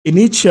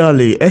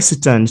Initially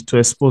hesitant to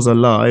expose her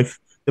life,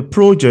 the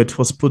project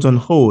was put on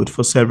hold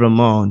for several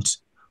months.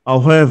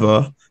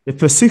 However, the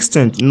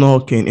persistent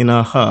knocking in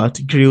her heart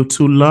grew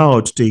too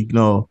loud to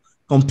ignore,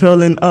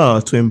 compelling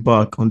her to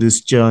embark on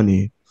this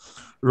journey.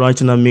 Right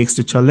amidst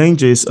the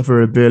challenges of a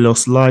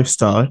rebellious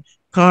lifestyle,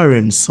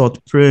 Karen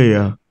sought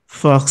prayer,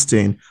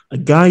 fasting,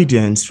 and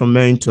guidance from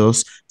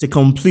mentors to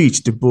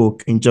complete the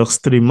book in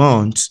just 3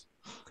 months.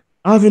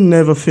 Having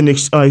never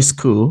finished high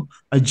school,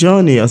 a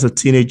journey as a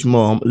teenage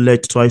mom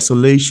led to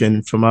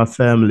isolation from her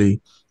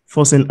family,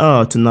 forcing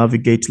her to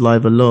navigate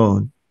life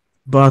alone.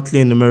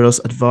 Battling numerous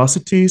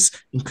adversities,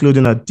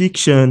 including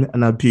addiction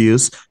and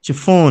abuse, she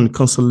found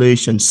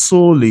consolation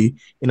solely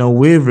in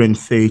unwavering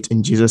faith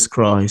in Jesus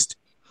Christ.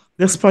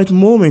 Despite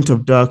moments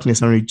of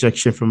darkness and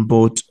rejection from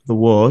both the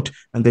world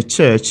and the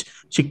church,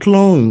 she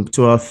clung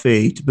to her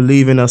faith,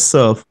 believing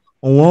herself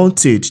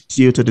unwanted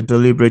due to the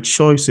deliberate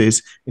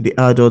choices in the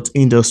adult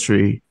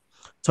industry.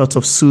 Thoughts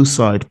of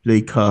suicide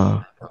plagued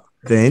her.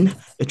 Then,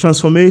 a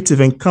transformative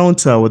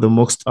encounter with the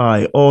Most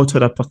High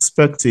altered her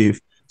perspective.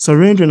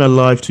 Surrendering her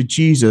life to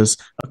Jesus,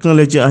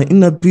 acknowledging her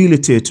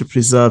inability to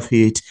preserve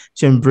it,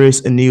 she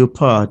embraced a new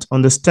path,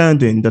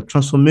 understanding that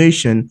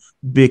transformation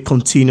would be a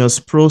continuous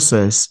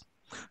process.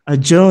 Her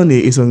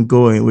journey is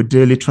ongoing with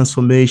daily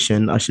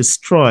transformation as she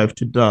strives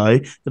to die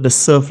to the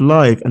self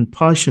life and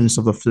passions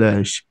of the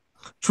flesh.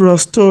 Through her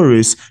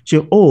stories, she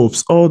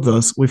hopes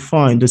others will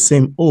find the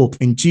same hope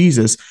in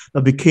Jesus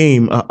that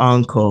became her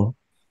anchor.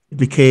 It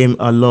became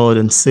our Lord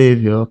and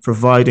Savior,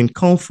 providing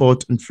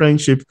comfort and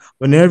friendship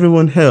when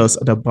everyone else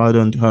had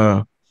abandoned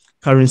her.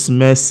 Karen's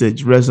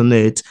message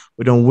resonates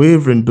with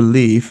unwavering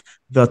belief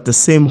that the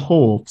same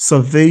hope,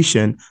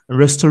 salvation, and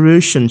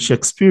restoration she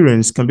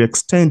experienced can be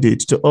extended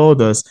to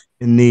others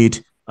in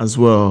need as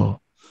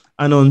well.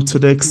 And on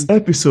today's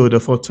episode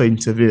of Auto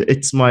Interview,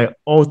 it's my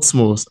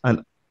utmost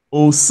and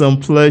awesome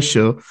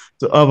pleasure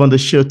to have on the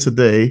show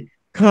today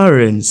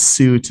Karen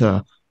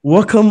Souter.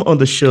 Welcome on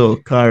the show,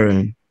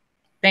 Karen.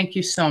 Thank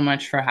you so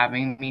much for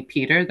having me,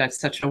 Peter. That's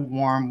such a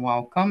warm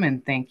welcome,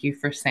 and thank you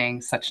for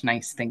saying such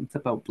nice things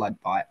about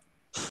Bloodbot.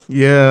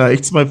 Yeah,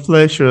 it's my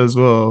pleasure as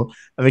well.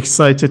 I'm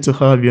excited to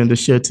have you on the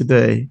show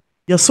today.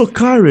 Yeah, so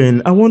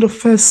Karen, I want to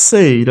first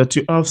say that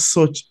you have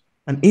such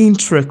an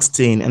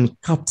interesting and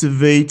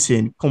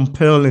captivating,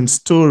 compelling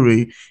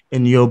story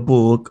in your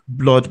book,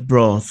 Blood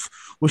Broth,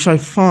 which I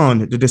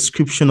found the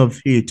description of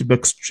it to be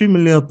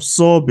extremely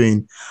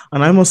absorbing.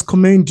 And I must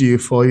commend you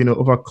for,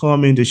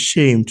 overcoming the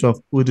shame to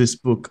have put this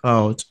book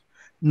out.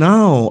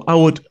 Now, I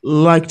would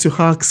like to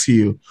ask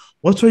you,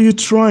 what were you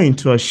trying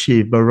to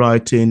achieve by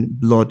writing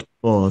Blood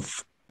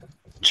Broth?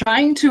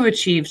 Trying to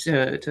achieve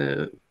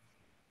to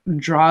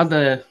draw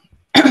the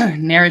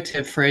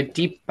narrative for a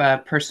deep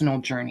personal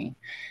journey.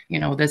 You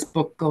know, this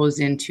book goes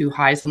into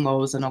highs and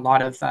lows and a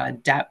lot of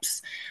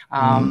depths.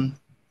 Mm,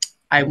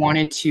 I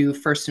wanted to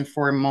first and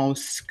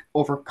foremost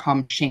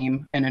overcome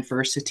shame and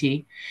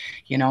adversity,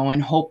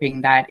 and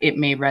hoping that it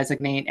may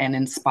resonate and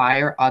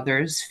inspire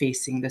others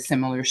facing the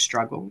similar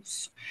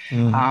struggles.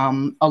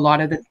 mm, A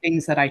lot of the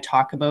things that I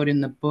talk about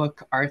in the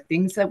book are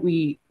things that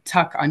we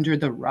tuck under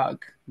the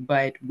rug,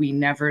 but we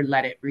never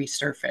let it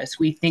resurface.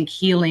 We think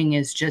healing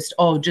is just,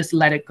 oh, just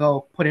let it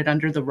go, put it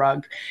under the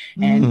rug,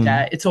 and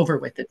mm, it's over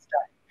with, it's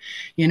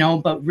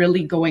done, but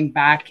really going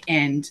back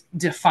and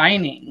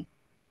defining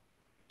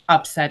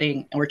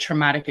upsetting or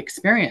traumatic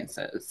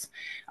experiences,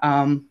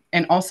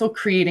 and also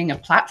creating a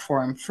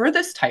platform for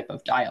this type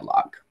of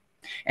dialogue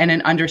and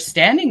an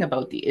understanding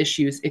about the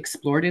issues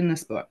explored in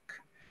this book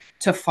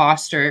to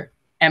foster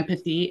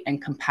empathy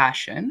and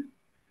compassion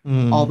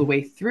all the mm,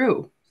 way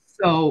through.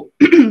 So,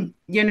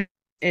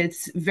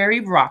 it's very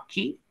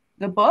rocky,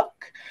 the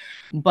book,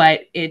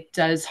 but it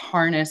does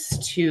harness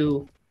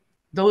to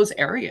those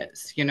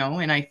areas,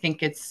 and I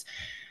think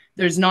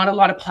there's not a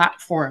lot of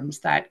platforms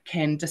that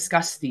can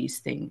discuss these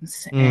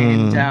things.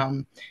 And,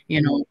 mm,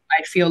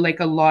 I feel like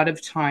a lot of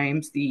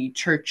times the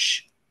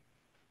church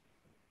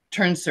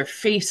turns their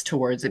face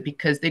towards it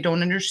because they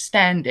don't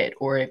understand it,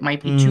 or it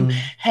might be too mm,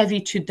 heavy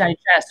to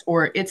digest,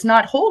 or it's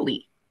not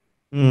holy.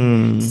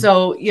 mm.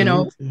 So,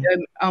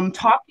 Absolutely.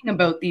 talking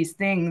about these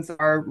things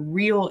are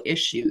real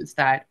issues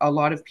that a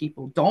lot of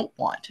people don't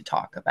want to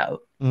talk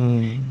about.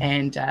 Mm,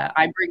 And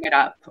I bring it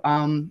up.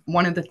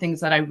 One of the things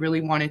that I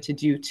really wanted to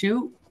do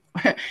too,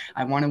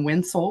 I want to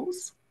win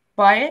souls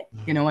by it.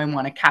 I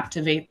want to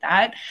captivate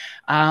that,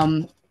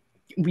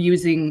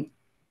 using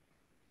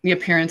the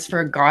appearance for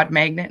a God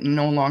magnet and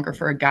no longer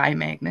for a guy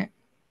magnet.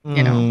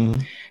 You know,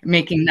 mm.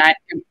 making that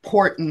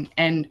important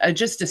and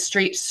just a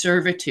straight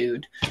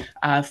servitude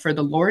for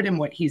the Lord and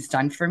what He's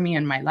done for me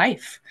in my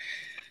life.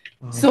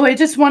 Wow. So I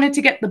just wanted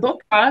to get the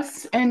book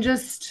across and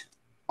just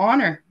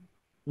honor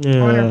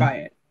Yeah. by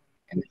it,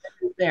 and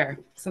there.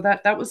 So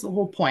that was the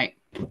whole point.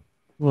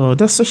 Well,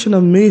 that's such an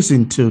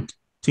amazing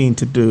thing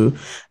to do.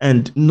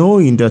 And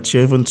knowing that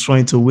you're even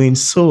trying to win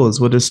souls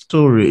with a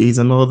story is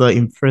another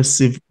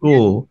impressive Yeah,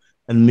 goal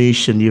and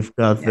mission you've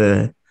got yeah,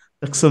 there.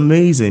 That's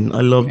amazing.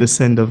 I love yeah. the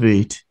sound of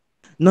it.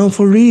 Now,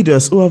 for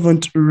readers who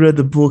haven't read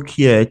the book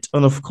yet,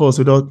 and of course,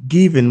 without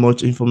giving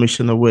much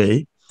information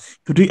away,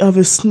 could we have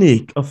a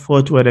sneak of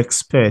what we'd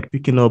expect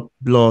picking up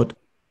Blood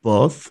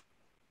Bath?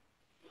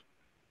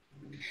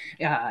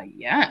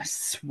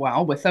 Yes.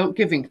 Well, without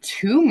giving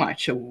too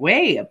much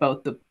away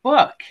about the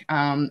book,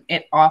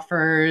 it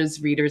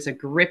offers readers a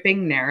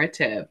gripping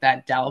narrative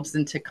that delves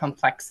into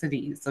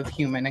complexities of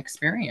human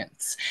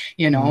experience.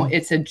 Mm,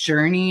 It's a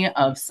journey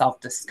of self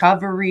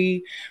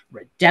discovery,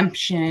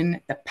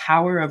 redemption, the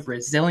power of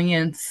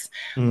resilience.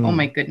 Oh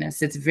my mm,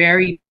 goodness, it's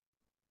very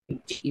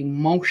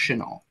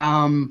emotional.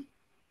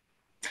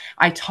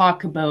 I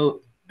talk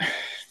about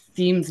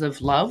themes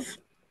of love,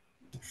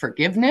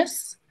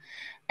 forgiveness,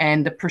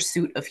 and the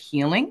pursuit of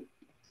healing.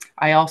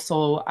 I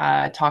also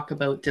talk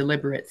about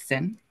deliberate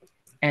sin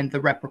and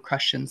the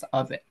repercussions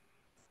of it.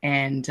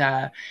 And,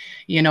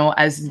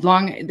 as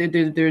long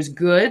there's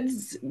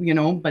goods,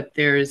 but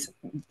there's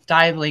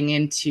diving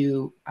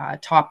into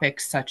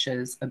topics such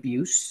as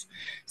abuse,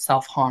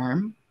 self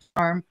harm,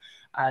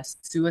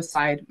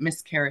 suicide,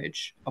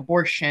 miscarriage,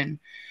 abortion,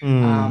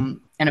 mm.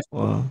 and of course,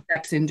 Wow.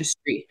 sex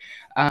industry.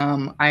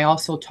 I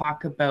also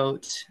talk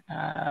about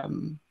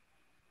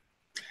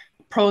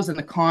pros and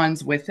the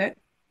cons with it,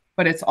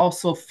 but it's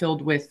also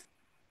filled with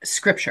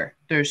scripture.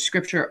 There's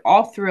scripture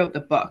all throughout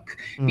the book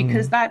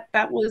because Mm,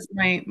 that was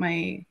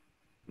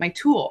my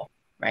tool,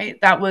 right?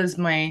 That was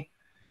my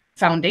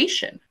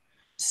foundation.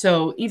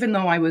 So even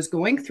though I was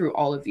going through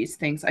all of these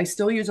things, I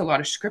still use a lot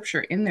of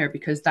scripture in there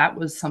because that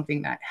was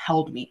something that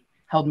held me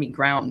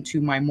ground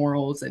to my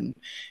morals and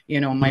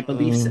my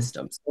belief mm,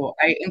 system. So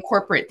I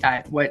incorporate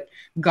that what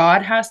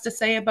God has to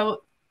say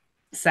about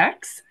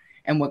sex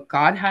and what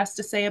God has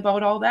to say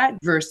about all that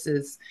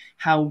versus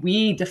how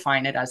we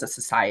define it as a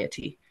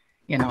society,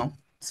 you know.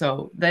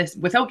 So this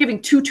without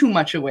giving too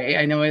much away.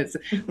 I know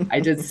I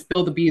did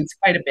spill the beans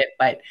quite a bit,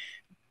 but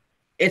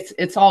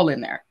it's all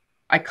in there.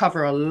 I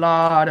cover a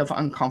lot of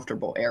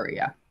uncomfortable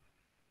area.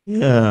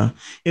 yeah.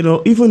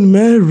 Even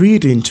mere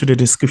reading to the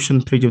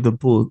description page of the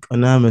book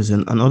on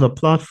Amazon and other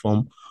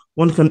platform,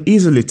 one can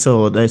easily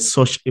tell that it's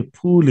such a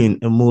pulling,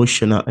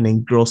 emotional, and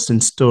engrossing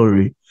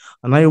story.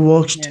 And I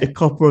watched a Yeah.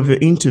 couple of your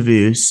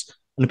interviews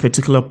on a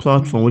particular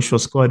platform, Mm-hmm. which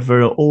was quite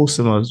very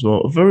awesome as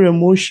well. Very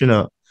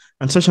emotional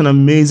and such an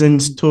amazing Mm-hmm.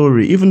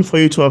 story. Even for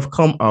you to have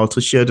come out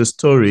to share the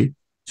story,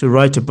 to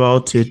write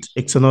about it,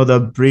 it's another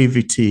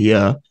bravery.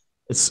 Yeah.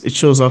 It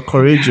shows how Yeah.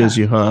 courageous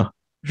you are,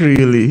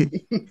 really.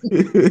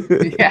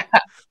 Yeah.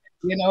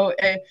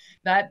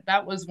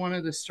 That was one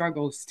of the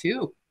struggles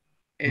too,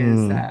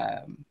 is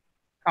Mm,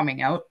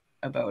 coming out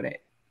about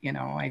it.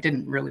 I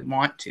didn't really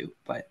want to,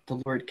 but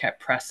the Lord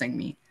kept pressing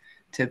me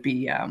to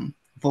be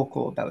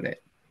vocal about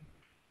it.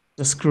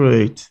 that's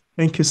great.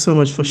 Thank you so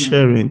much for Mm-hmm.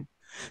 sharing.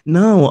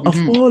 Now, I've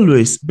Mm-hmm.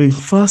 always been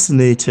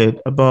fascinated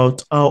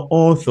about how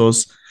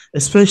authors,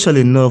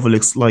 especially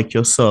novelists like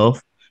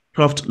yourself,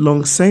 craft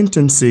long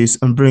sentences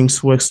and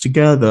brings works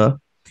together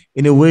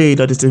in a way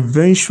that it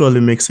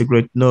eventually makes a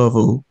great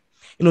novel.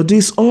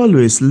 This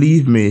always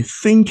leave me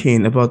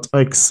thinking about how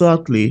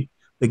exactly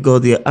they got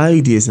their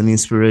ideas and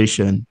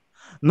inspiration.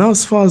 Now,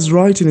 as far as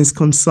writing is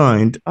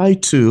concerned, I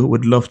too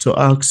would love to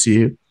ask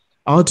you,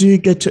 how do you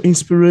get your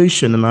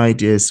inspiration and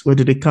ideas? Where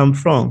did they come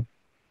from?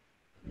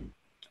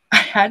 I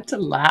had to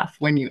laugh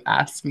when you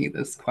asked me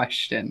this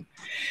question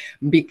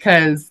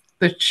because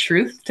the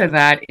truth to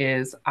that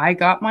is I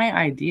got my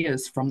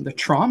ideas from the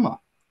trauma.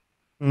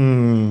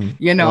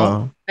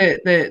 Wow.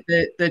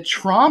 The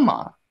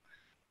trauma,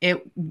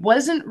 it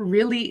wasn't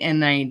really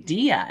an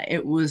idea.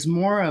 It was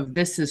more of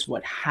this is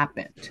what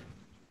happened.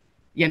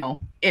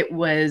 It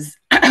was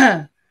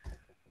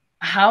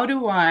how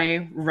do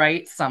I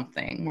write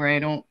something where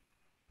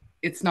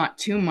it's not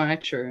too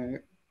much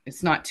or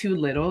it's not too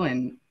little,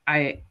 and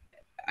I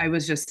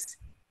was just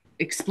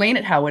explain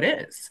it how it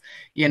is,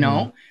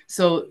 Mm,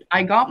 so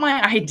I got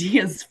my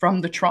ideas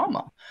from the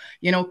trauma.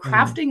 mm,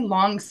 Crafting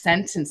long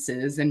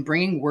sentences and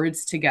bringing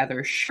words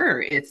together,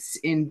 sure, it's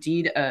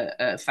indeed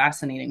a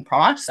fascinating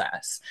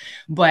process,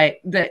 but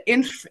the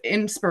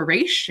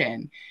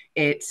inspiration,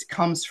 it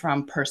comes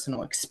from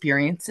personal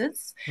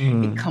experiences,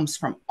 it mm, comes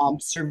from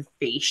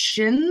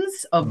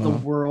observations of the wow.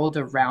 world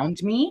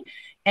around me,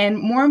 and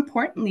more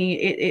importantly,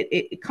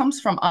 it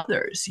comes from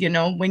others.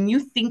 When you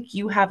think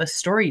you have a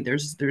story,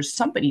 there's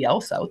somebody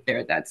else out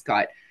there that's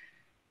got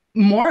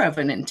more of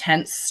an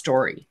intense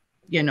story.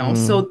 Mm,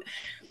 So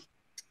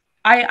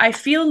I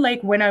feel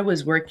like when I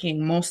was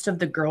working, most of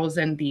the girls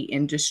in the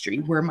industry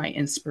were my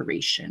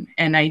inspiration,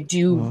 and I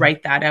do wow.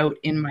 write that out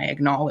in my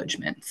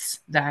acknowledgments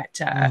that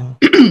Wow.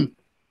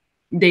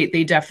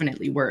 they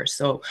definitely were.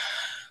 So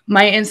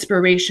my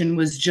inspiration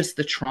was just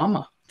the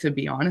trauma, to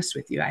be honest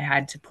with you. I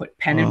had to put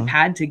pen and Wow.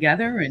 pad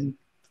together and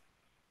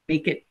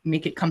make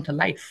it come to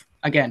life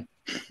again.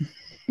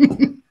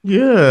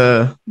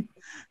 Yeah.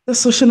 That's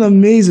such an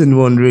amazing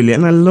one, really.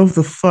 And I love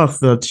the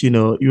fact that,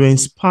 you're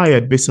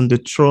inspired based on the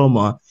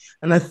trauma.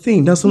 And I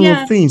think that's one of the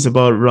Yeah. things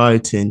about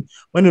writing.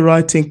 When the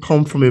writing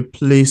come from a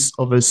place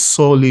of a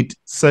solid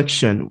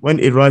section, when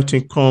a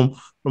writing come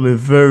from a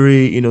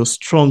very,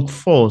 strong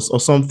force or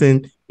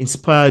something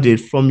inspired it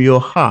from your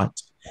heart.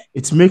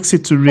 It makes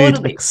it to read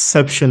Totally.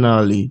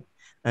 exceptionally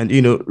and,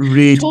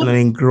 read in an Totally.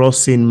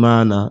 engrossing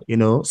manner.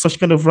 Such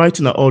kind of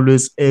writing are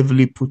always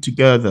heavily put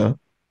together.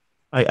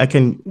 I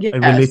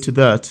relate Yes. to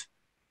that.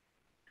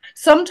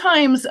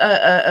 Sometimes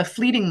a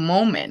fleeting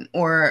moment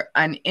or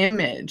an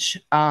image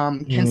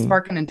can Mm,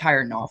 spark an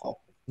entire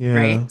novel,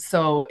 right? yeah.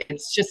 So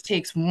it just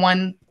takes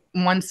one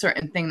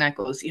certain thing that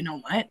goes, you know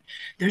what?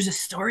 There's a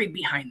story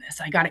behind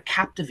this. I got to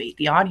captivate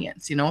the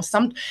audience, and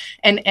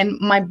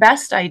my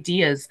best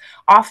ideas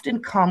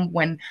often come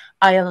when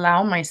I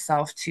allow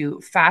myself to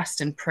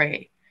fast and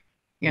pray,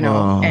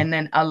 Wow. and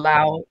then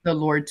allow the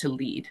Lord to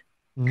lead.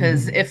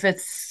 Because Mm, if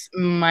it's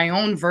my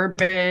own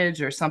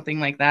verbiage or something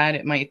like that,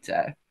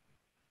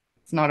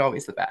 it's not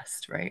always the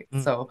best, right?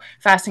 mm. So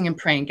fasting and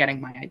praying,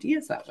 getting my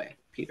ideas that way,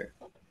 Peter.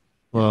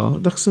 Yeah. Wow,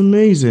 that's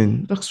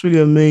amazing. That's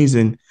really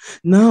amazing.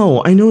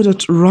 Now, I know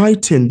that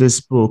writing this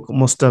book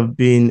must have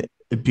been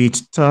a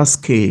bit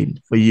tasking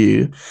for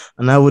you,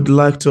 and I would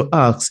like to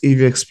ask if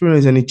you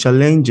experienced any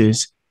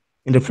challenges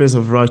in the process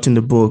of writing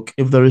the book.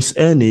 If there is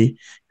any,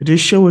 could you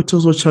share with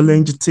us what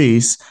challenge it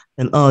is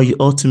and how you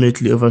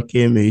ultimately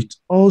overcame it?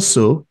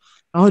 Also,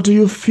 how do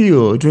you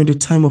feel during the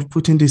time of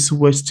putting these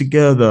words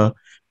together,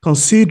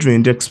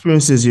 considering the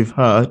experiences you've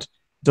had?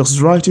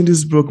 Does writing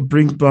this book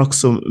bring back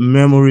some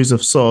memories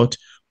of sort?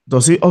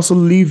 Does it also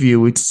leave you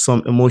with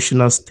some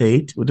emotional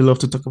state? Would you love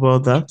to talk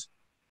about that?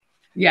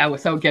 Yeah,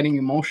 without getting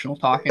emotional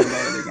talking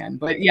about it again.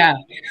 But yeah.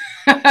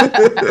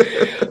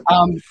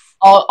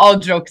 All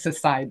jokes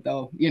aside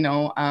though,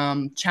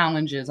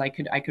 challenges, I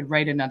could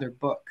write another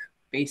book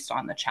based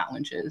on the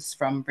challenges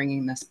from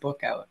bringing this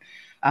book out.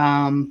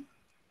 Um,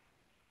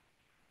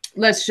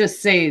 let's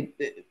just say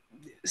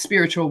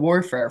spiritual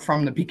warfare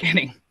from the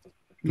beginning.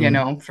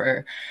 Mm,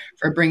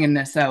 For bringing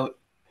this out.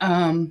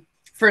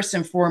 First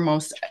and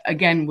foremost,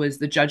 again, was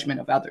the judgment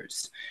of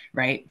others,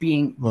 right?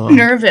 Being wow.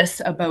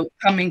 nervous about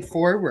coming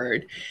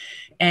forward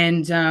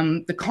and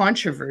the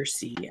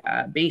controversy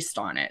based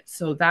on it.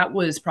 So that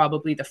was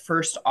probably the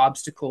first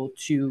obstacle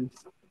to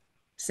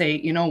say,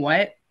 you know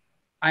what?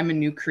 I'm a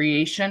new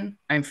creation.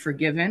 I'm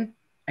forgiven.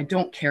 I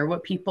don't care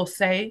what people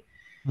say.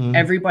 Mm,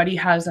 Everybody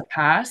has a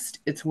past.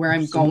 It's where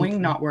I'm going,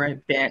 absolutely. not where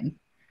I've been.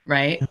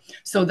 Right.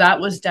 So that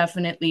was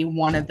definitely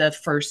one of the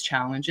first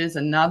challenges.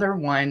 Another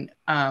one,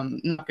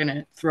 I'm not going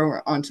to throw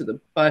her onto the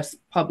bus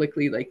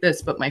publicly like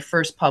this, but my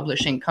first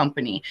publishing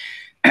company,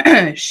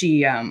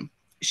 she,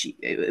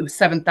 it was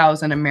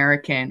 7,000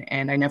 American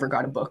and I never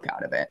got a book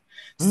out of it.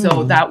 So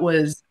Mm, that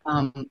was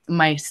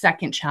my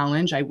second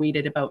challenge. I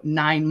waited about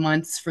 9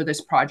 months for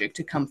this project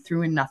to come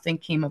through and nothing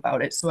came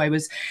about it. So I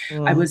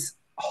wow. was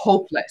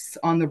hopeless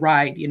on the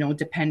ride,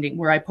 depending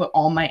where I put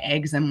all my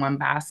eggs in one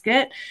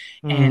basket.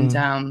 And Mm,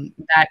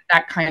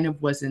 that kind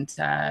of wasn't,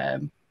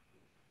 it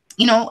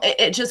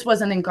just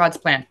wasn't in God's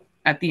plan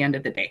at the end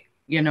of the day.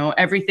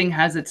 Everything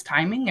has its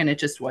timing and it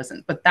just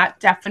wasn't. But that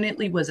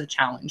definitely was a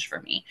challenge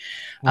for me.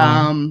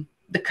 wow.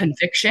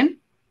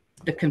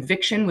 The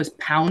conviction was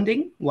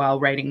pounding while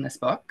writing this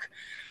book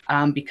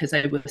because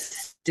I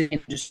was in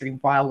the industry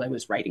while I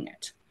was writing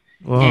it.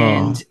 Wow.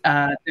 And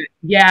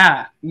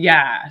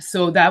yeah,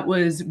 so that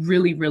was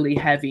really, really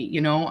heavy,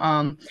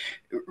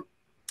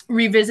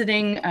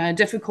 revisiting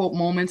difficult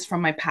moments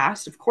from my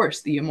past. Of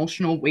course, the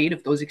emotional weight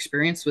of those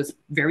experiences was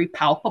very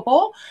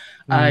palpable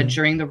Mm,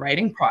 during the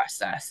writing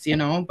process,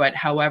 but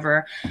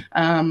however,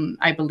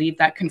 I believe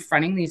that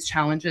confronting these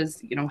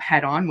challenges,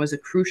 head on was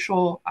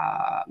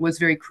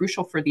very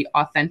crucial for the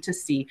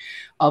authenticity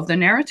of the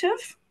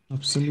narrative.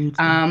 absolutely.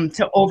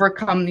 To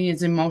overcome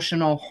these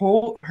emotional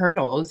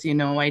hurdles,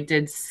 I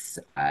did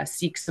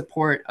seek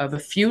support of a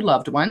few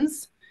loved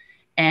ones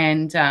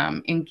and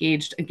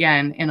engaged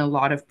again in a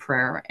lot of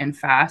prayer and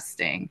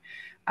fasting.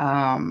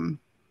 Um,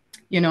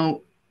 you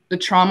know, the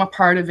trauma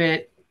part of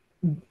it,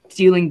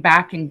 dealing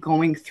back and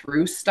going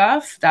through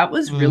stuff, that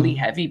was really Mm,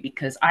 heavy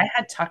because I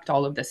had tucked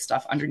all of this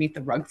stuff underneath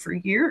the rug for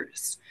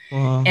years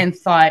wow. and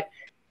thought,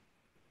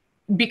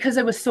 because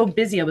I was so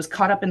busy, I was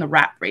caught up in the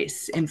rat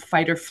race in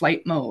fight or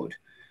flight mode.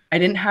 I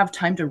didn't have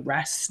time to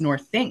rest nor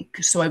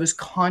think. So I was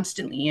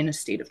constantly in a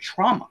state of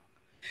trauma.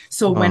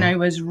 So when I Wow.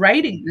 was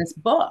writing this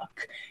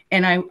book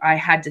and I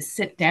had to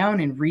sit down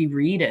and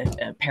reread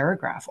a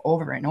paragraph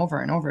over and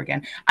over and over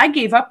again, I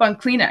gave up on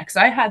Kleenex.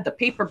 I had the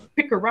paper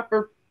picker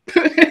upper,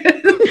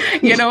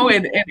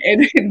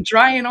 and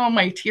drying all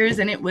my tears.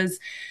 And it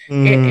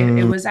Mm,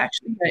 was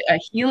actually a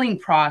healing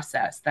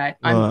process that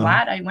I'm wow.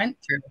 glad I went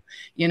through,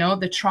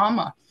 the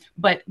trauma.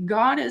 But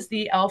God is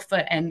the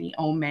Alpha and the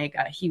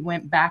Omega. He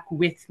went back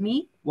with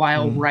me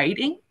while Mm,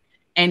 writing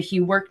and he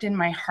worked in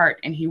my heart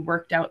and he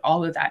worked out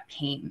all of that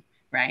pain.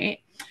 Right.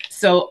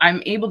 So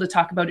I'm able to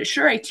talk about it.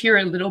 Sure, I tear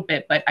a little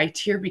bit, but I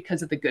tear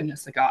because of the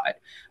goodness of God.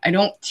 I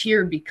don't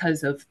tear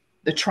because of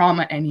the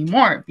trauma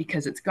anymore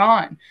because it's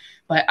gone,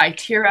 but I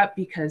tear up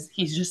because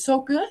he's just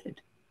so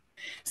good.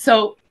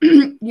 So,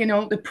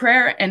 the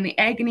prayer and the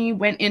agony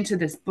went into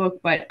this book,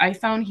 but I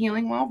found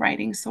healing while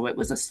writing. So it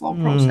was a slow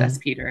process,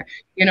 Mm, Peter.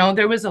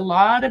 There was a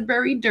lot of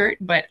buried dirt,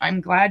 but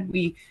I'm glad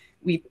we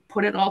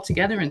put it all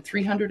together in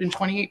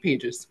 328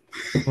 pages.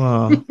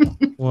 wow.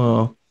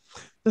 Wow.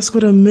 That's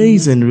quite Mm-hmm.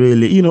 amazing,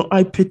 really.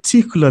 I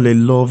particularly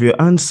love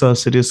your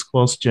answers to these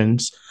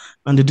questions,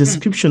 and the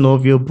description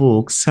of your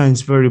book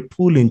sounds very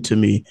pulling to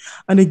me.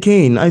 And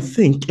again, I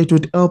think it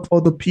would help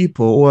other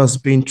people who has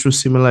been through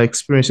similar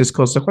experiences,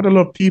 because there are quite a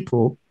lot of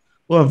people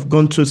who have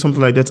gone through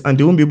something like that and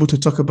they won't be able to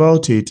talk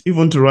about it,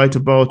 even to write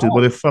about it.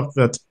 But Oh, the fact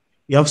that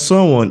you have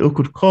someone who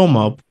could come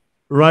up,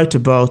 write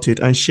about it,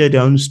 and share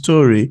their own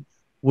story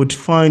would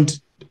find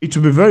it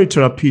would be very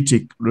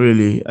therapeutic,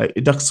 really.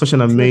 That's such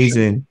an for sure.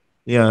 amazing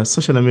yeah,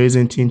 such an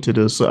amazing thing to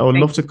do. So I would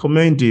love Thank to you.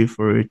 commend you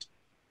for it.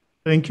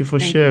 Thank you for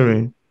Thank you.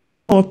 sharing.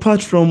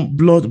 Apart from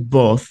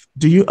Bloodbath,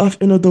 do you have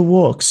any other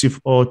works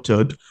you've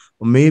authored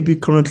or maybe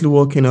currently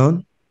working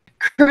on?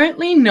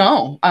 Currently,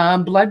 no.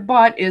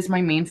 Bloodbot is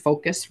my main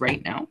focus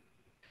right now.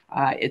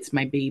 It's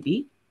my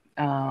baby.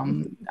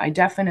 I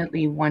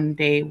definitely one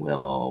day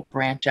will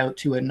branch out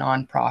to a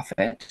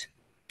nonprofit.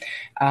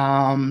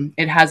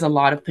 It has a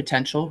lot of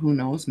potential. Who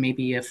knows?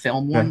 Maybe a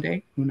film Yeah, one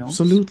day. Who knows?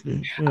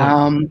 absolutely.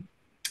 Yeah. Um,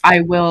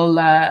 I will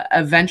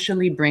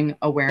eventually bring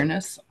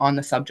awareness on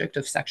the subject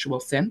of sexual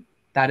sin.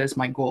 That is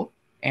my goal.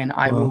 And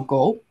I will Wow.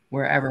 go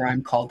wherever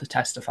I'm called to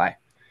testify.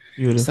 So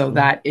Beautiful.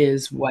 that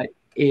is what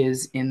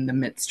is in the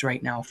midst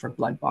right now for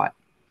Bloodbot.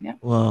 Yeah.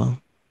 Wow.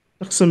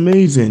 That's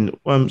amazing.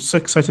 Well, I'm so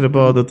excited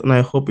about Mhm. it and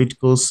I hope it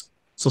goes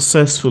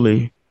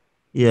successfully.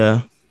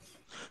 Yeah.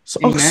 So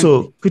Amen.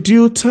 also, could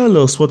you tell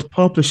us what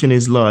publishing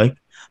is like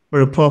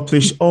for a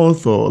published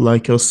author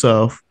like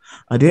yourself?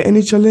 Are there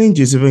any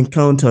challenges you've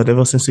encountered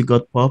ever since you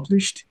got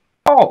published?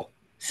 Oh,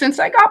 since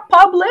I got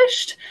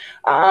published,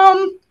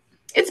 um,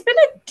 it's been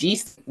a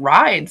decent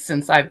ride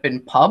since I've been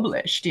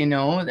published.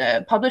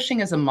 The publishing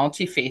is a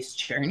multi-faced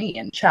journey,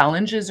 and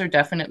challenges are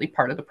definitely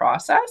part of the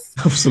process.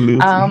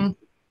 Absolutely. Um,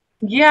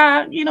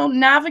 yeah,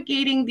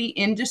 navigating the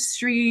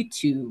industry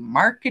to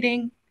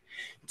marketing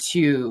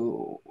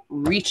to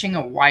reaching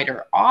a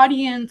wider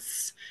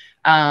audience.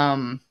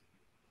 Um,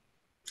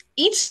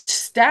 each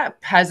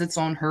step has its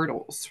own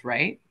hurdles,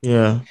 right?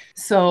 Yeah,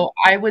 So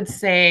I would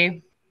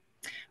say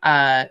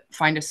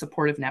find a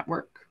supportive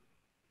network,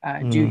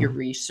 do your mm,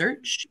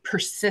 research.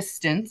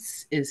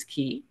 Persistence is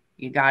key.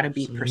 You got to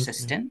be absolutely.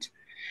 persistent,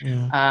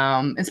 Yeah,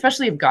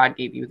 especially if God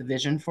gave you the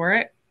vision for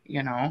it.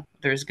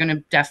 There's going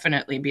to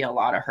definitely be a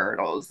lot of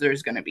hurdles.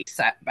 There's going to be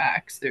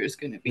setbacks. There's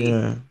going to be,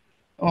 yeah,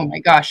 oh my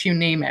gosh, you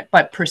name it.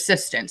 But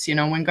persistence,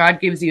 when God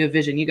gives you a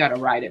vision, you got to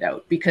ride it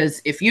out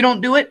because if you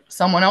don't do it,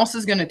 someone else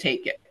is going to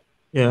take it,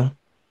 yeah,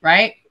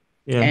 right?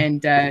 yeah.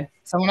 And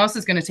someone else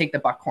is going to take the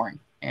buckhorn.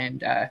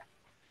 And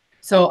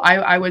so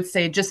I would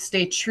say just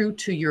stay true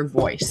to your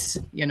voice,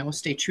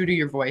 stay true to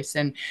your voice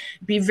and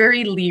be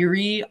very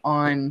leery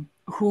on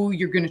who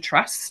you're going to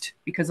trust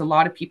because a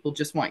lot of people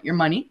just want your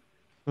money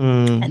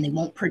and Mm, they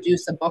won't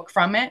produce a book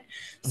from it.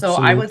 So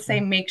I would say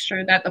absolutely. make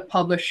sure that the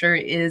publisher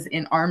is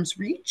in arm's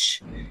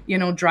reach,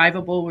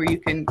 drivable where you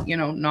can,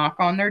 knock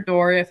on their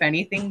door if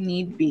anything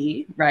need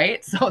be,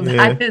 right? So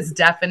Yeah, that is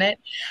definite.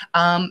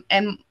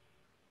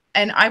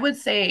 And I would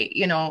say,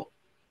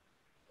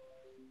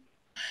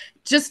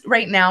 just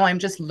right now I'm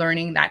just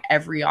learning that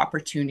every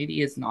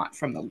opportunity is not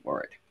from the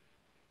Lord,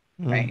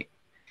 mm, right?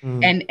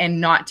 mm,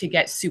 And not to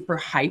get super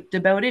hyped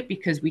about it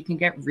because we can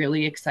get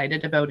really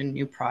excited about a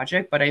new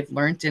project, but I've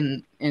learned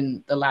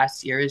in the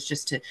last year is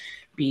just to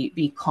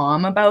be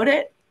calm about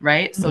it,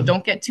 right? So mm,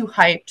 don't get too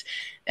hyped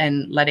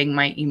and letting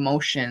my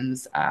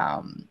emotions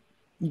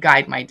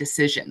guide my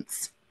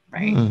decisions,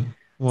 right? mm.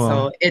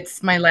 So Wow.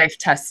 it's my life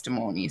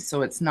testimony,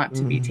 so it's not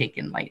to be Mm.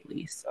 taken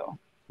lightly. So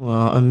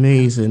Wow, yeah.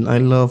 amazing. I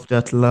love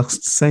that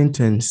last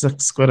sentence.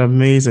 That's quite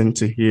amazing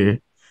to hear.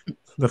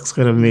 That's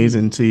quite Mhm.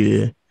 amazing to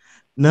hear.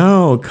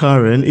 Now,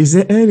 Karen, is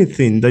there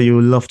anything that you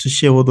would love to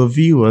share with the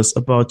viewers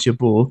about your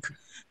book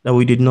that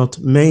we did not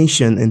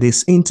mention in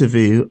this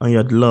interview and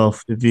you'd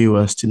love the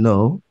viewers to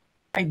know?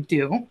 I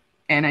do.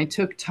 And I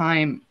took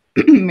time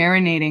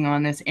marinating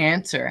on this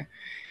answer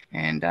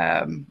and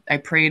I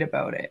prayed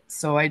about it.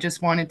 So I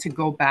just wanted to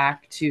go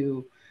back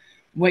to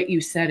what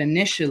you said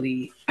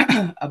initially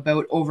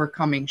about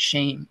overcoming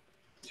shame.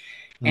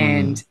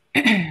 Mm,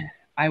 And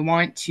I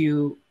want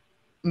to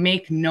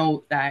make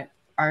note that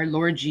our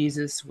Lord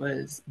Jesus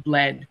was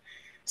bled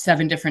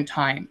 7 different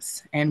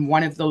times. And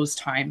one of those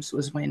times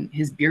was when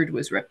his beard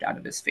was ripped out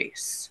of his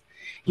face.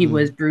 He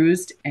was mm,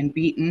 bruised and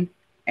beaten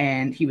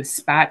and he was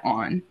spat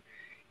on.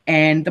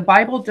 And the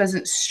Bible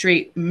doesn't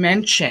straight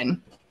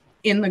mention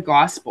in the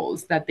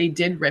Gospels that they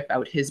did rip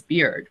out his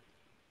beard.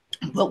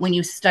 But when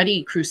you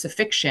study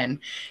crucifixion,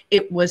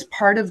 it was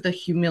part of the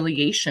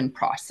humiliation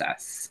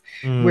process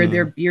where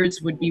their mm,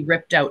 beards would be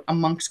ripped out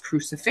amongst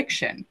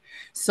crucifixion.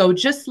 So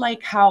just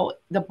like how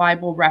the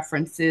Bible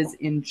references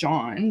in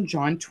John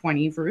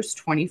 20, verse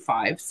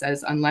 25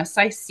 says, unless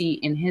I see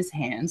in his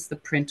hands the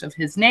print of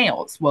his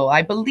nails, will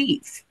I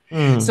believe.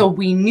 So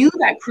we knew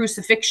that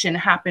crucifixion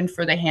happened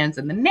for the hands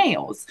and the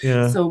nails.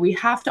 Yeah. So we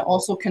have to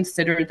also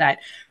consider that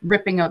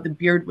ripping out the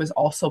beard was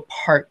also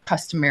part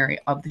customary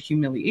of the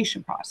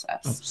humiliation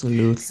process. So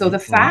Absolutely. the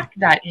Wow. fact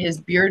that his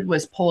beard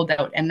was pulled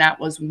out, and that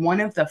was one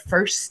of the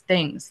first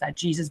things that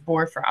Jesus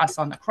bore for us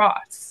on the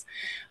cross,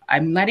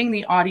 I'm letting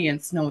the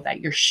audience know that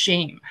your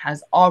shame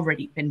has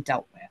already been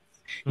dealt with.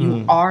 You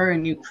Mm. are a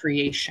new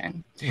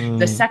creation.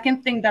 The Mm.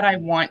 second thing that I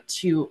want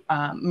to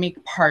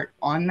make part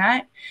on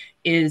that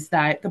is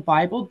that the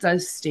Bible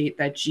does state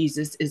that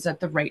Jesus is at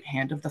the right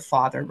hand of the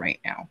Father right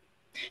now.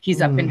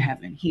 He's up in Mm.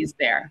 heaven. He's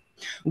there.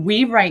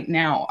 We right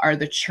now are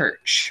the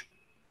church.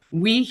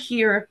 We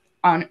here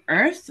on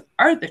earth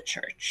are the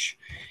church.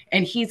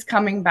 And he's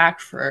coming back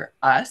for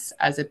us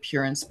as a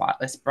pure and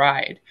spotless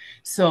bride.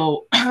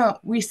 So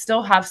we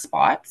still have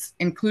spots,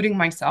 including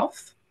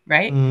myself,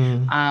 right?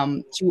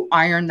 Mm. To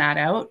iron that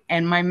out.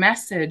 And my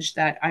message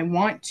that I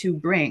want to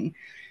bring,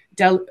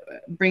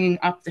 bringing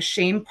up the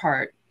shame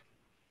part,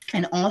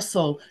 and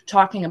also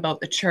talking about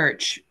the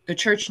church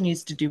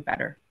needs to do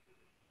better.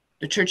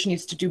 The church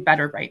needs to do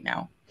better right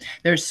now.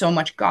 There's so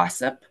much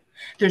gossip,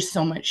 there's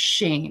so much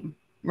shame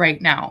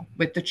right now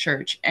with the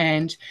church.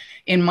 And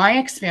in my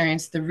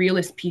experience, the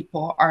realest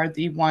people are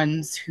the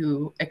ones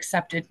who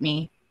accepted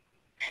me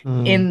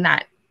Mm. in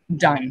that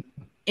done,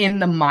 in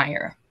the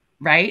mire,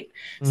 right?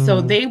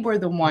 So Mm. they were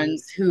the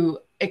ones who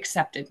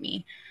accepted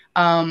me.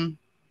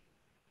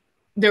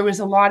 There was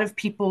a lot of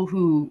people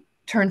who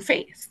turned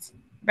face,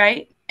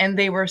 right? And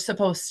they were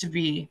supposed to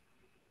be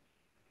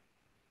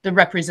the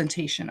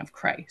representation of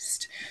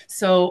Christ.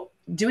 So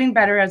doing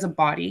better as a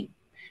body,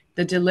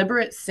 the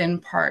deliberate sin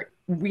part,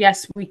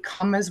 yes, we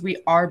come as we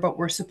are, but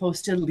we're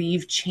supposed to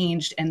leave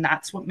changed. And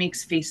that's what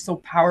makes faith so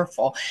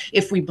powerful.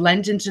 If we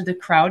blend into the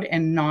crowd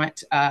and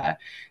not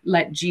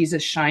let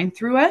Jesus shine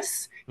through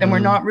us, then we're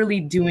Mm. not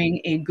really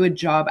doing a good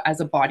job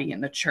as a body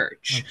in the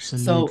church. So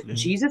Absolutely.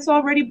 Jesus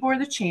already bore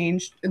the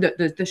change,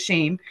 the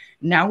shame.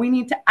 Now we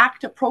need to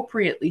act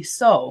appropriately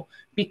so,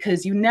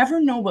 because you never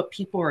know what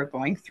people are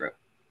going through.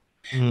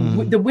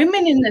 Mm. The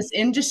women in this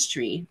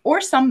industry,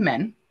 or some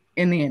men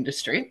in the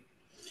industry,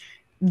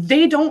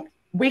 they don't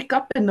wake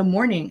up in the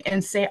morning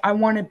and say, I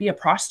want to be a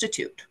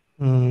prostitute.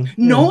 Mm.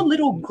 No Yeah.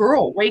 little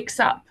girl wakes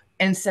up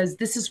and says,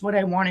 this is what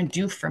I want to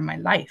do for my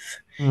life.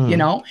 You Mm.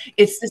 know,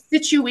 it's the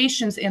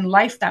situations in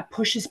life that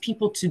pushes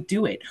people to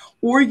do it,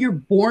 or you're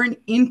born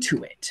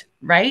into it,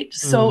 right?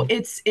 So Mm.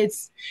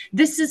 it's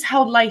this is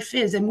how life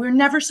is, and we're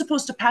never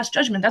supposed to pass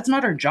judgment. That's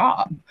not our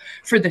job.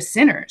 For the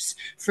sinners,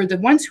 for the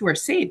ones who are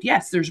saved,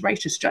 yes, there's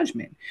righteous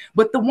judgment,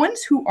 but the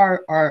ones who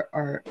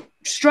are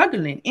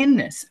struggling in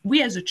this,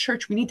 we as a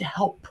church, we need to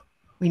help.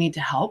 We need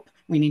to help.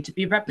 We need to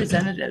be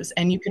representatives,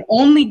 and you can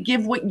only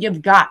give what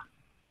you've got.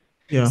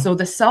 Yeah. So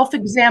the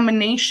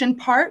self-examination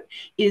part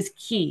is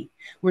key.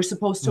 We're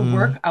supposed to Mm.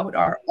 work out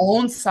our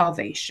own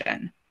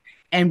salvation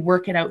and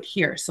work it out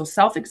here. So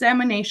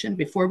self-examination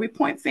before we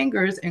point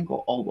fingers and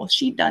go, oh, well,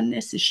 she done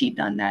this, is she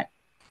done that?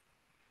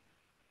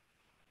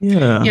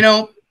 Yeah.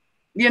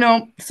 You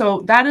know,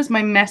 so that is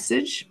my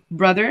message,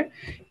 brother,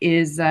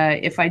 is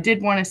if I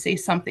did want to say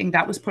something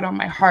that was put on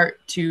my heart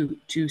to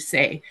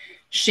say,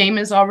 shame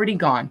is already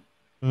gone.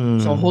 So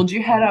Mm. hold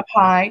your head up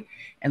high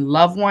and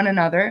love one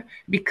another,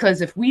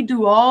 because if we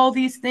do all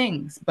these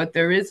things, but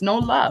there is no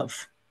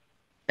love,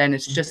 then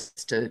it's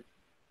just a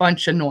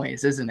bunch of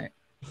noise, isn't it?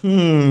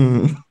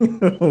 Hmm.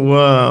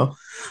 Wow.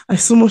 I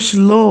so much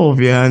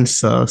love your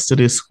answers to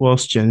these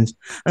questions.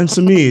 And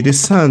to me, this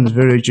sounds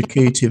very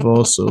educative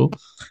also.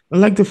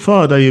 And like the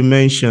fact that you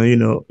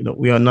mentioned,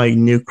 we are now a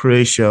new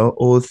creation,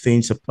 all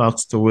things are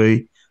passed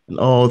away and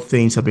all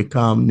things have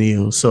become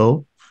new.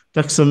 So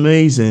that's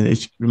amazing.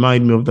 It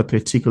reminds me of the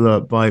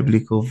particular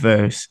biblical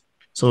verse.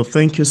 So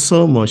thank you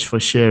so much for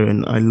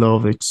sharing. I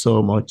love it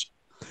so much.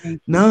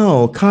 Thank you.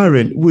 Now,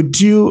 Karen, would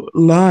you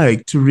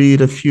like to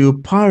read a few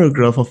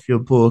paragraphs of your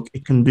book?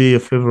 It can be a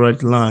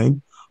favorite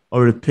line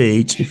or a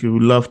page if you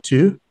would love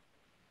to.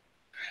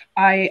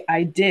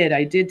 I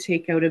did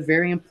take out a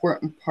very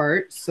important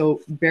part,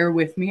 so bear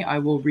with me. I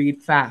will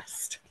read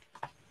fast.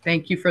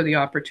 Thank you for the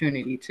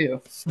opportunity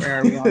too. Where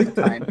are we on the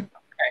time?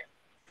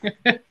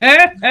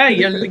 Okay.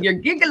 you're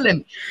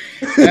giggling.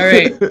 All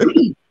right.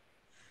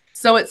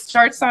 So it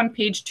starts on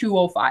page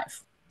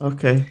 205.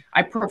 Okay.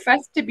 I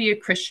professed to be a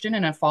Christian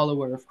and a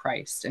follower of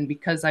Christ, and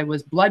because I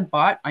was blood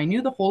bought, I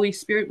knew the Holy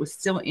Spirit was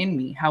still in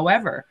me.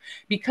 However,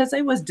 because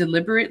I was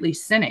deliberately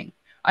sinning,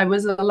 I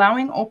was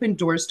allowing open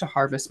doors to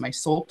harvest my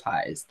soul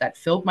ties that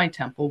filled my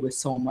temple with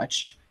so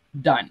much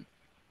done.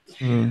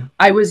 Mm.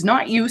 I was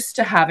not used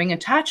to having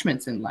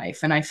attachments in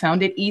life, and I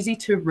found it easy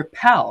to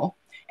repel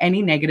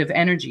any negative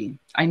energy.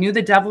 I knew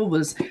the devil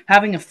was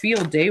having a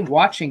field day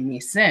watching me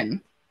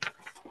sin,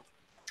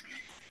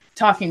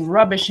 talking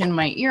rubbish in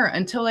my ear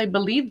until I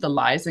believed the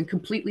lies and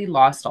completely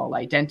lost all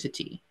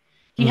identity.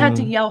 He had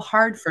to yell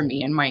hard for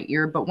me in my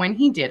ear, but when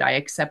he did, I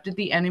accepted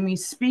the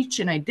enemy's speech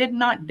and I did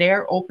not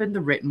dare open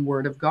the written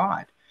word of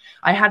God.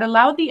 I had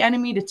allowed the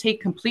enemy to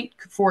take complete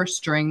force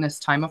during this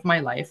time of my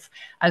life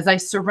as I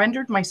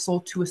surrendered my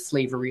soul to a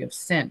slavery of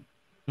sin.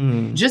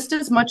 mm, Just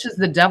as much as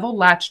the devil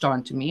latched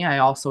onto me, I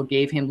also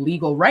gave him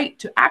legal right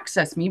to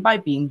access me by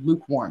being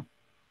lukewarm.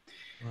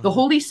 The wow.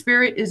 Holy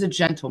Spirit is a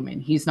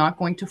gentleman. He's not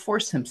going to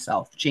force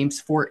himself.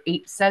 James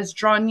 4:8 says,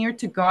 draw near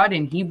to God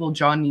and he will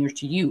draw near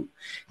to you.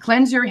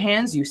 Cleanse your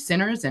hands, you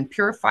sinners, and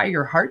purify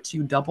your hearts,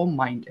 you double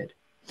minded.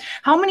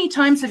 How many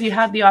times have you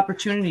had the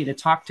opportunity to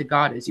talk to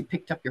God as you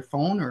picked up your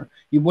phone or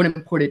you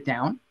wouldn't put it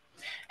down?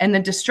 And the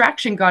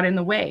distraction got in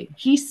the way.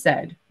 He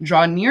said,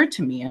 draw near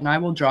to me and I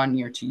will draw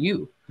near to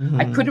you.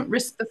 I Mm, couldn't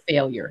risk the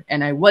failure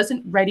and I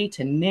wasn't ready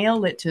to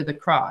nail it to the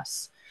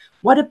cross.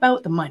 What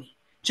about the money?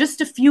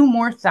 Just a few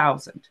more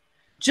thousand.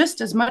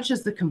 Just as much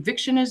as the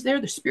conviction is there,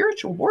 the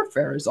spiritual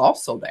warfare is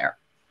also there.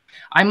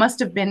 I must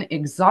have been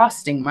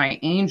exhausting my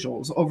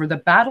angels over the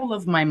battle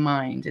of my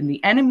mind, and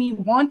the enemy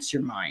wants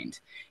your mind.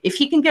 If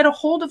he can get a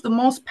hold of the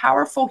most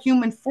powerful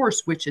human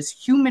force, which is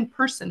human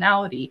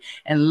personality,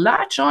 and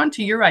latch on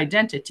to your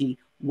identity,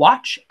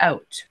 watch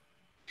out.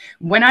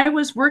 When I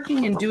was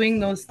working and doing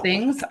those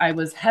things, I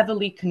was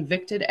heavily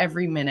convicted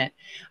every minute.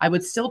 I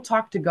would still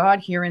talk to God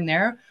here and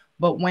there,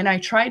 but when I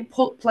tried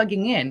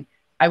plugging in,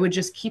 I would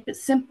just keep it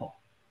simple.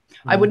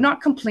 I would mm,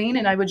 not complain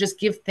and I would just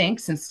give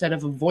thanks instead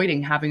of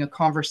avoiding having a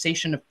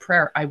conversation of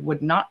prayer. I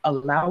would not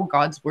allow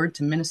God's word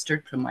to minister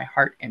to my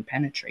heart and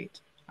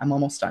penetrate. I'm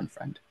almost done,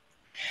 friend.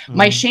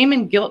 My mm, shame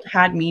and guilt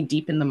had me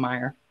deep in the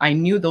mire. I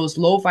knew those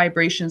low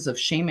vibrations of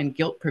shame and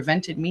guilt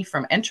prevented me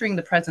from entering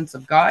the presence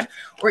of God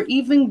or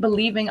even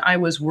believing I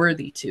was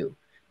worthy to.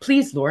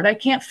 Please, Lord, I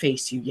can't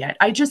face you yet.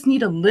 I just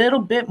need a little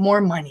bit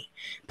more money.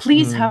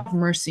 Please mm, have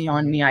mercy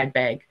on me, I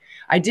beg.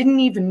 I didn't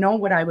even know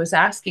what I was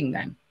asking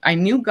then. I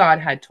knew God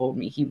had told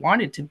me he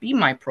wanted to be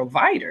my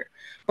provider,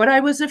 but I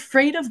was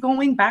afraid of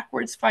going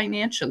backwards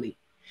financially.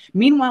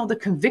 Meanwhile, the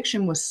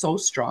conviction was so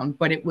strong,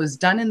 but it was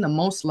done in the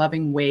most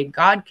loving way.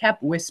 God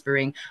kept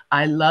whispering,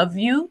 I love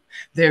you.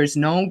 There's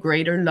no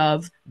greater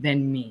love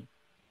than me.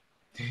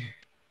 mm.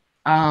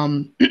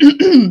 Um,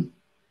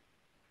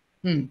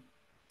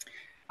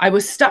 I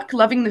was stuck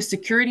loving the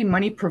security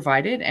money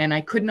provided, and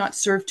I could not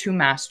serve two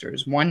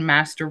masters. One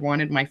master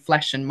wanted my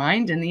flesh and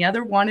mind, and the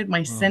other wanted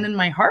my sin Wow, and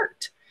my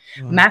heart.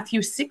 wow.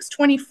 Matthew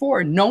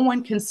 6:24, no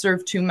one can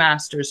serve two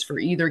masters, for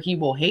either he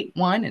will hate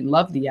one and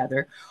love the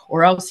other,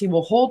 or else he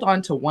will hold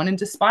on to one and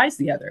despise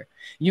the other.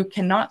 You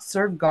cannot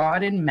serve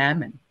God and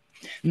mammon.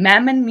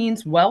 Mammon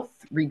means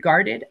wealth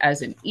regarded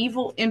as an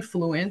evil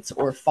influence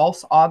or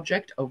false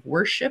object of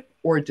worship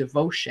or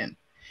devotion.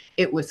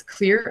 It was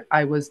clear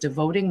I was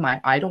devoting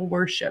my idol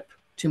worship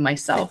to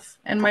myself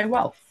and my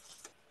wealth.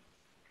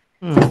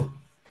 Mm,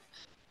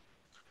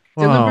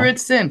 wow. Deliberate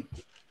sin.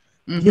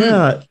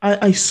 Mm-hmm. Yeah,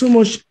 I so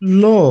much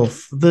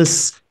love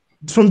this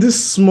from this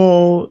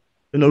small,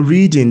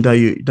 reading that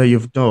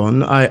you've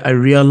done. I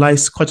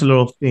realized quite a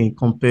lot of things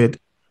compared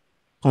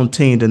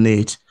contained in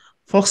it.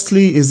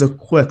 Firstly, is the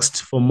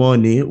quest for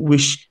money,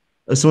 which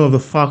is one of the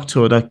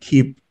factors that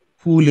keep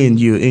pulling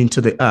you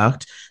into the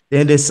act.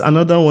 Then there's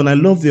another one. I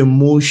love the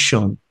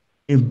emotion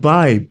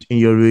imbibed in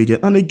your reading.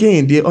 And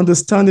again, the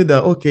understanding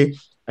that, okay,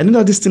 I know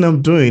that this thing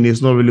I'm doing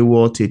is not really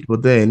worth it,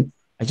 but then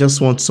I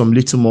just want some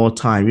little more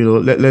time.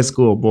 Let's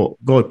go. But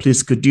God,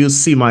 please, could you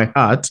see my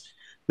heart?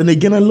 Then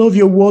again, I love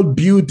your world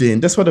building.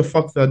 That's why the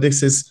fact that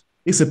this is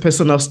it's a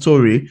personal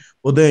story,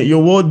 but then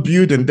your world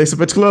building, there's a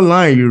particular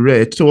line you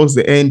read towards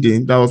the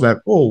ending that was like,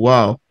 oh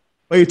wow.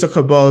 When you talk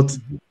about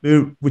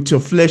with your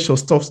flesh or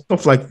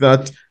stuff like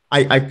that,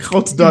 I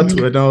caught that Mm-hmm.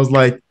 word and I was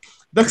like,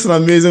 that's an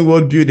amazing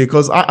world building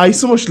because I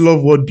so much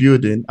love world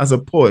building as a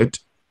poet.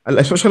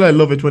 Especially I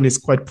love it when it's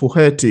quite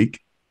poetic,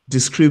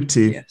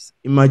 descriptive, Yes.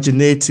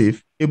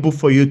 imaginative, able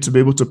for you to be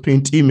able to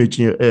paint image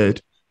in your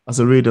head as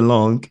I read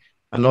along,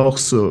 and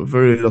also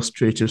very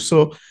illustrative.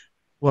 So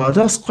wow,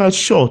 that's quite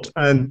short.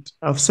 And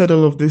I've said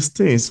all of these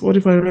things. What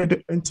if I read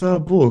the entire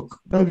book?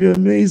 That'd be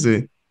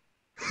amazing.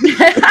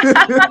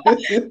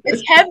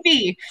 It's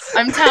heavy.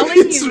 I'm telling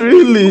It's you,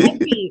 it's really.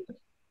 heavy.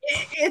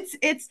 It's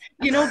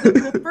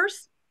the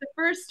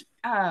first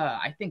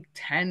I think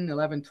 10,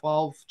 11,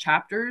 12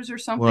 chapters or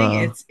something.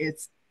 Wow.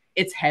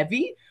 It's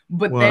heavy,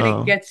 but then it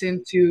Wow. gets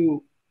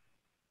into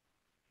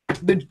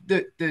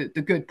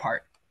the good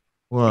part.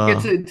 It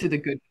gets Wow. into the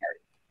good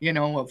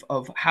part,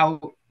 of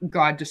how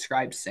God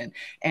describes sin.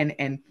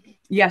 And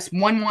yes,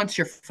 one wants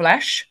your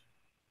flesh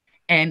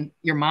and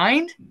your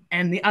mind,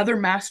 and the other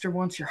master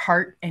wants your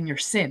heart and your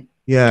sin.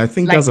 Yeah, I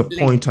think that's Like a like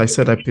point I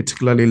said I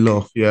particularly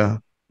love. Yeah.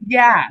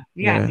 yeah,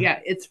 yeah, Yeah. yeah.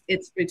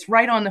 It's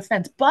right on the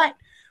fence. But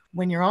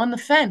when you're on the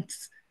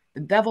fence,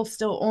 the devil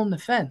still own the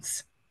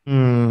fence.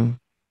 Mm,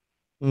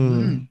 Mm,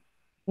 mm. mm.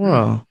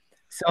 Wow.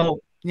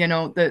 So,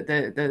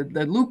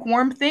 the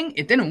lukewarm thing,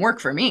 it didn't work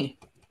for me.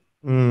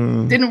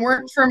 Mm. Didn't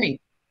work for me.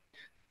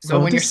 So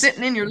Well, when you're this.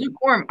 sitting in your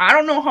lukewarm, I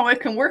don't know how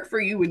it can work for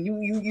you when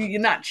you're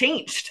not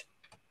changed.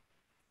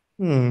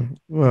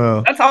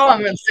 Well, That's all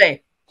I'm gonna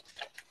say.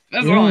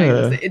 That's all I'm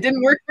gonna say. Yeah, It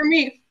didn't work for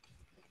me,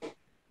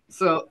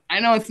 so I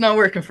know it's not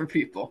working for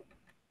people.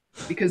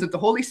 Because if the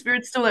Holy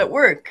Spirit's still at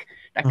work,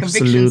 that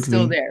conviction's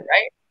still absolutely. there,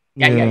 right?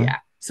 Yeah, yeah, Yeah. yeah.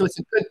 So it's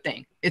a good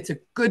thing. It's a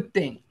good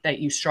thing that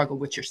you struggle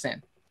with your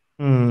sin.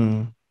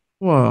 Hmm.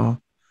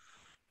 Wow.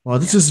 Wow,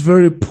 this Yeah. is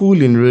very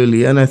pulling,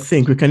 really. And I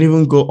think we can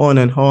even go on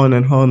and on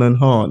and on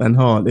and on and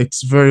on.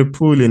 It's very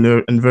pulling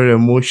and very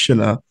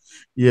emotional.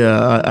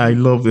 Yeah, I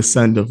Mm-hmm. love the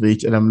sound of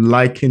it, and I'm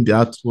liking the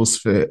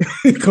atmosphere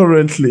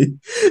currently.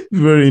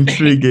 Very Thanks.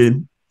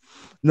 intriguing.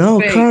 Now,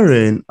 Thanks.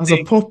 Karen, as a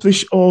Thanks.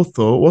 published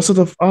author, what sort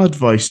of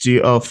advice do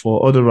you have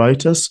for other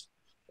writers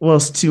who are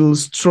still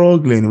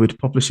struggling with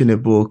publishing a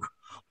book?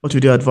 What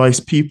would you advise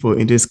people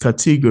in this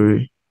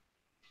category?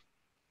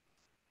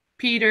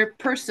 Peter,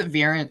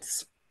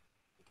 perseverance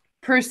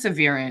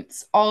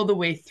all the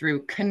way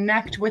through.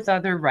 Connect with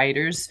other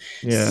writers,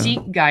 Yeah,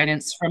 seek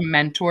guidance from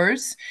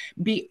mentors,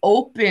 be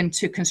open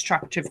to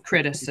constructive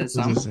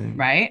criticism, criticism.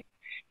 right?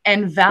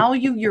 And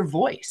value your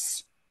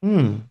voice.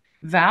 Hmm.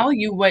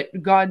 Value what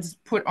God's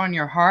put on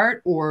your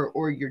heart or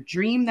your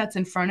dream that's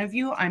in front of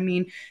you. I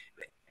mean,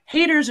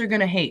 haters are going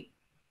to hate.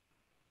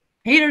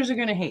 Haters are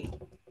going to hate.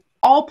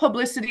 All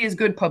publicity is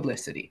good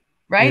publicity,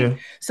 right? Yeah,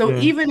 So yeah.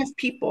 even if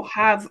people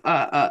have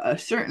a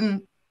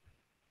certain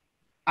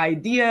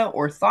idea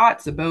or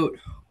thoughts about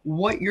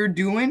what you're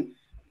doing,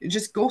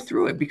 just go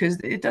through it because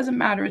it doesn't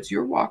matter. It's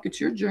your walk, it's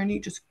your journey.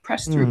 Just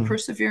press through. Hmm.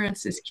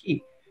 Perseverance is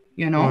key.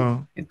 You know,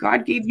 Wow. if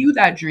God gave you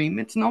that dream,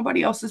 it's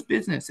nobody else's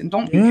business. And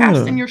don't be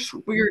casting Yeah,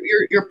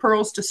 your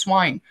pearls to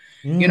swine.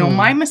 You know, yeah.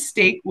 my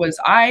mistake was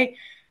I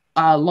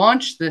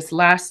launched this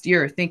last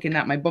year thinking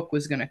that my book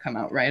was going to come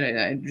out, right?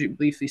 I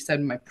briefly said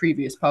in my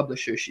previous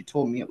publisher, she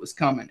told me it was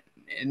coming.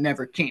 It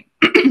never came.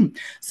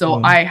 So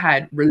Oh, I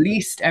had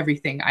released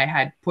everything. I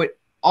had put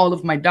all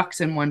of my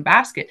ducks in one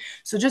basket.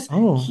 So just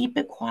oh. keep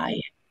it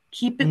quiet.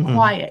 Keep it Hmm.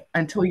 quiet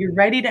until you're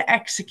ready to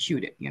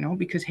execute it, you know,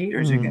 because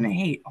haters are going Hmm. to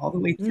hate all the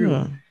way through.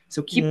 Yeah,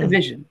 So keep the yeah.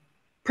 vision,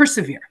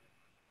 persevere.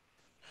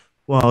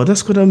 Wow,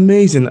 that's quite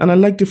amazing. And I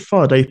like the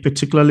fact that you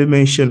particularly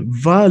mentioned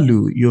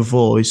value your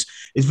voice.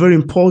 It's very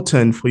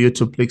important for you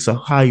to place a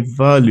high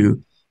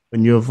value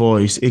on your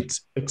voice.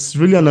 It's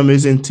really an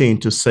amazing thing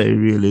to say,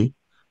 really.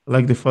 I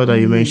like the fact that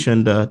you Mm-hmm.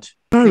 mentioned that.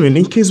 Karen, Thank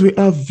in you. case we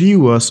have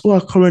viewers who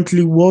are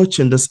currently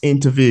watching this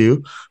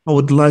interview, I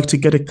would like to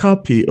get a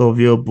copy of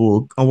your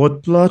book. On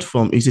what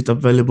platform is it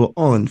available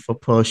on for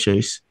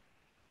purchase?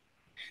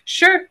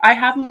 Sure. I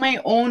have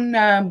my own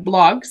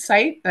blog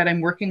site that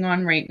I'm working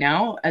on right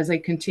now. As I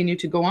continue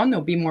to go on,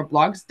 there'll be more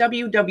blogs.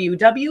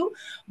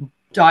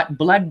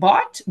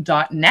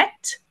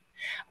 www.bloodbot.net.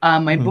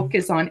 My book Hmm.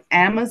 is on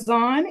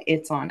Amazon.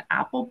 It's on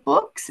Apple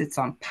Books. It's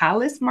on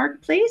Palace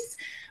Marketplace.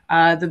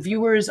 The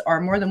viewers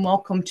are more than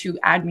welcome to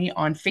add me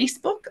on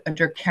Facebook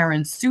under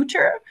Karen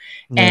Souter.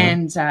 Yeah.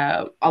 And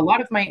a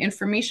lot of my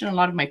information, a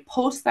lot of my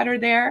posts that are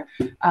there,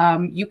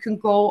 you can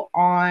go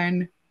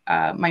on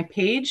my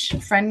page,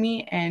 friend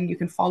me, and you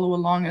can follow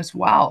along as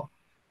well.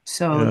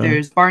 So Yeah.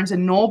 there's Barnes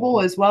and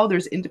Noble as well.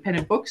 There's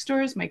independent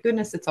bookstores. My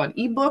goodness, it's on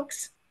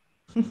ebooks.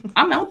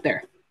 I'm out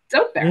there. It's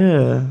out there.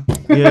 Yeah,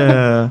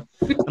 yeah.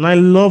 And I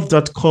love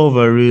that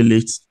cover, really.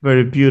 It's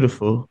very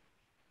beautiful.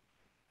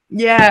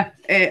 Yeah,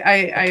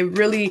 I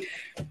really,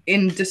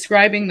 in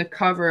describing the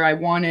cover, I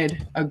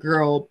wanted a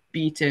girl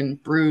beaten,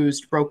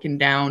 bruised, broken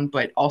down,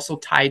 but also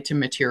tied to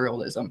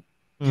materialism.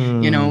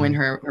 You know, and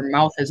Hmm. her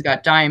mouth has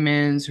got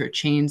diamonds, her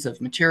chains of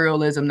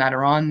materialism that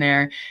are on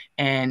there.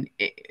 And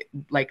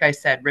like I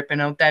said, ripping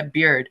out that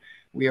beard,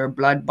 we are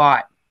blood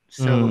bought.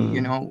 So,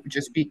 you Hmm. know,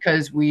 just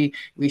because we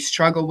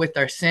struggle with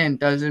our sin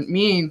doesn't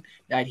mean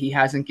that he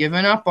hasn't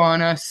given up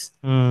on us.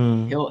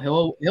 Hmm.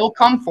 He'll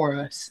come for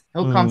us.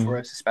 He'll come for Hmm.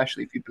 us,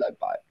 especially if you blood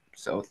bought.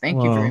 So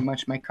thank you very Wow.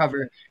 much. My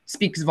cover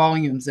speaks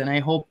volumes, and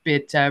I hope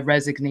it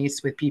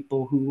resonates with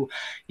people who,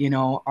 you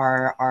know,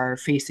 are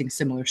facing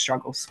similar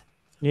struggles.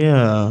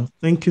 Yeah,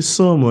 thank you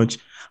so much.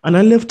 And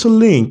I left a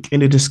link in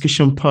the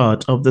discussion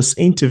part of this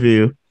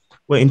interview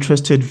where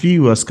interested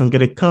viewers can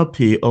get a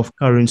copy of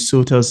Karen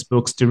Souter's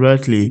books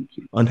directly Thank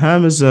you. on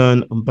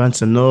Amazon, on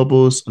Barnes& and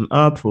Nobles, on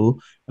Apple,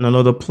 and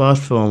another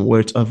platform where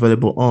it's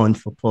available on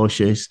for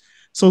purchase.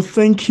 So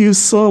thank you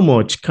so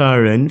much,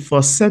 Karen, for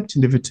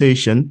accepting the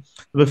invitation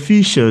to be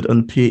featured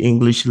on P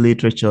English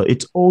Literature.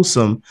 It's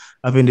awesome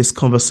having this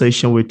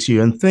conversation with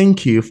you, and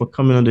thank you for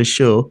coming on the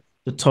show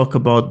to talk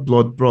about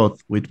blood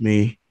broth with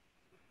me.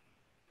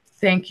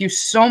 Thank you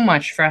so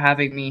much for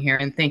having me here,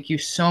 and thank you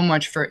so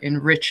much for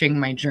enriching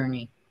my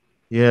journey.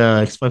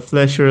 Yeah, it's my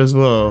pleasure as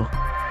well.